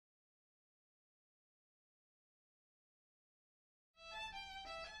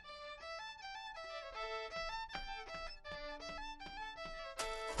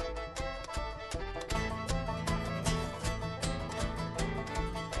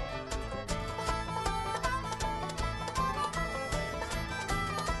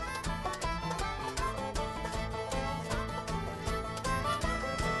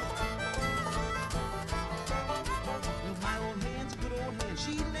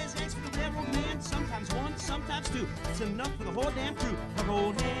too. It's enough for the whole damn crew. Cluck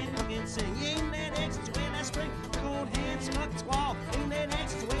old hand, cluck and sing. You ain't let eggs to away last spring. Cluck old hand, cluck and squall. Ain't let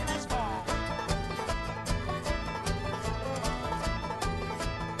eggs to away last fall.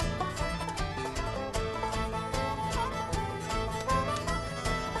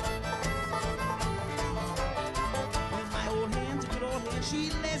 She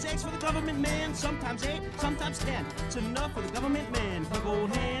lays eggs for the government man, sometimes 8, sometimes 10. It's enough for the government man. Cluck old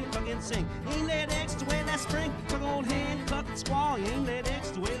hand, cluck and sing. You ain't let eggs to away last spring. Cluck old hand, cluck and squall. You ain't let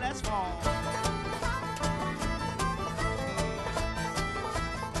eggs to away last fall.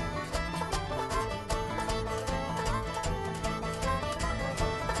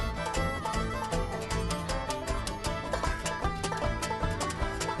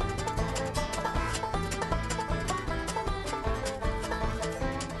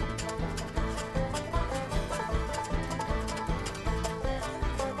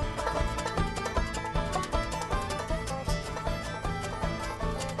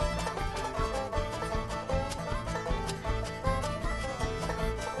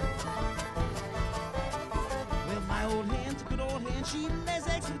 She lays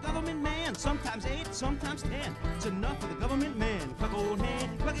eggs for the government man, sometimes 8, sometimes 10. It's enough for the government man. Cluck old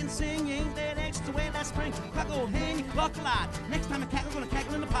hand, cluck and sing. You ain't let eggs to away last spring. Cluck old hand, you cluck a lot. Next time a cackle's gonna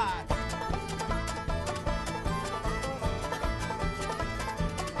cackle in the pot.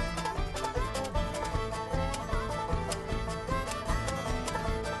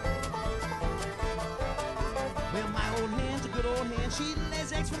 Well, my old hand's a good old hand. She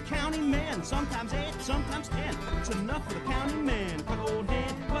lays eggs for the county man, sometimes 8, sometimes 10. It's enough for the county man. Cluck old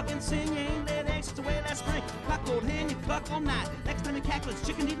hand, cluck and sing. You ain't let eggs to away last spring. Cluck old hand, you cluck all night. Next time you cackle, it's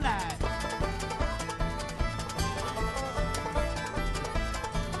chicken delight.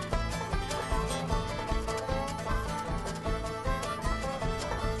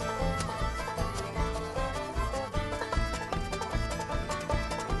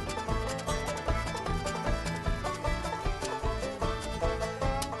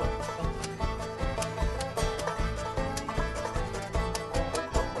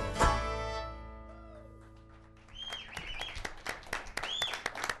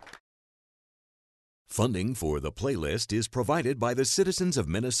 Funding for the playlist is provided by the citizens of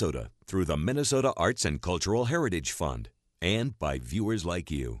Minnesota through the Minnesota Arts and Cultural Heritage Fund and by viewers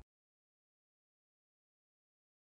like you.